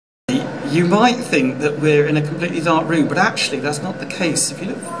You might think that we're in a completely dark room, but actually that's not the case. If you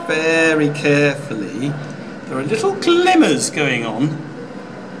look very carefully, there are little glimmers going on.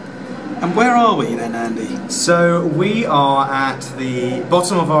 And where are we then, Andy? So we are at the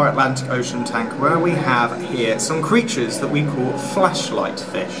bottom of our Atlantic Ocean tank, where we have here some creatures that we call flashlight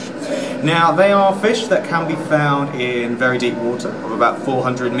fish. Now, they are fish that can be found in very deep water of about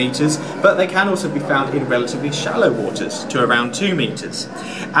 400 meters, but they can also be found in relatively shallow waters to around 2 meters.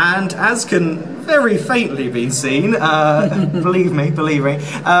 And as can very faintly be seen, believe me,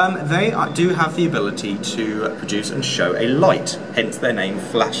 they do have the ability to produce and show a light, hence their name,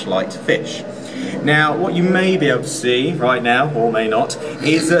 flashlight fish. Now, what you may be able to see right now, or may not,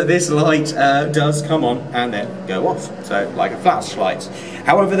 is that this light does come on and then go off, so like a flashlight.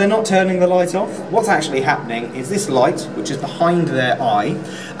 However, they're not turning the light off. What's actually happening is this light, which is behind their eye,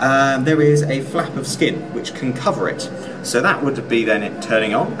 there is a flap of skin which can cover it. So that would be then it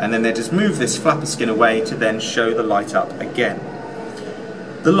turning on, and then they just move this flap of skin away to then show the light up again.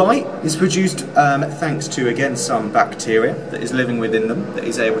 The light is produced thanks to, again, some bacteria that is living within them that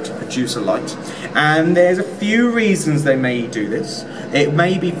is able to produce a light. And there's a few reasons they may do this. It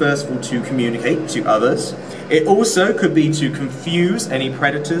may be, first of all, to communicate to others. It also could be to confuse any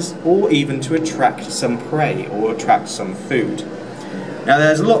predators, or even to attract some prey or attract some food. Now,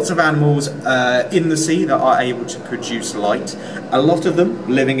 there's lots of animals in the sea that are able to produce light, a lot of them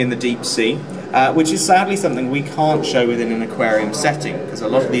living in the deep sea, which is sadly something we can't show within an aquarium setting, because a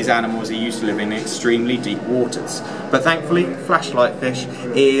lot of these animals are used to living in extremely deep waters. But thankfully, flashlight fish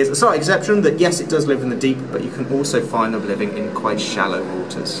is a slight exception that, yes, it does live in the deep, but you can also find them living in quite shallow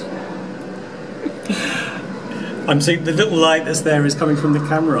waters. I'm seeing the little light that's there is coming from the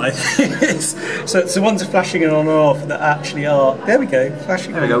camera, I think. So the ones are flashing on and off that actually are... There we go,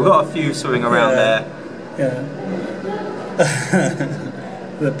 flashing. There we go, we've got a few swimming around there. Yeah.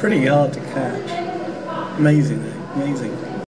 They're pretty hard to catch. Amazing, though. Amazing.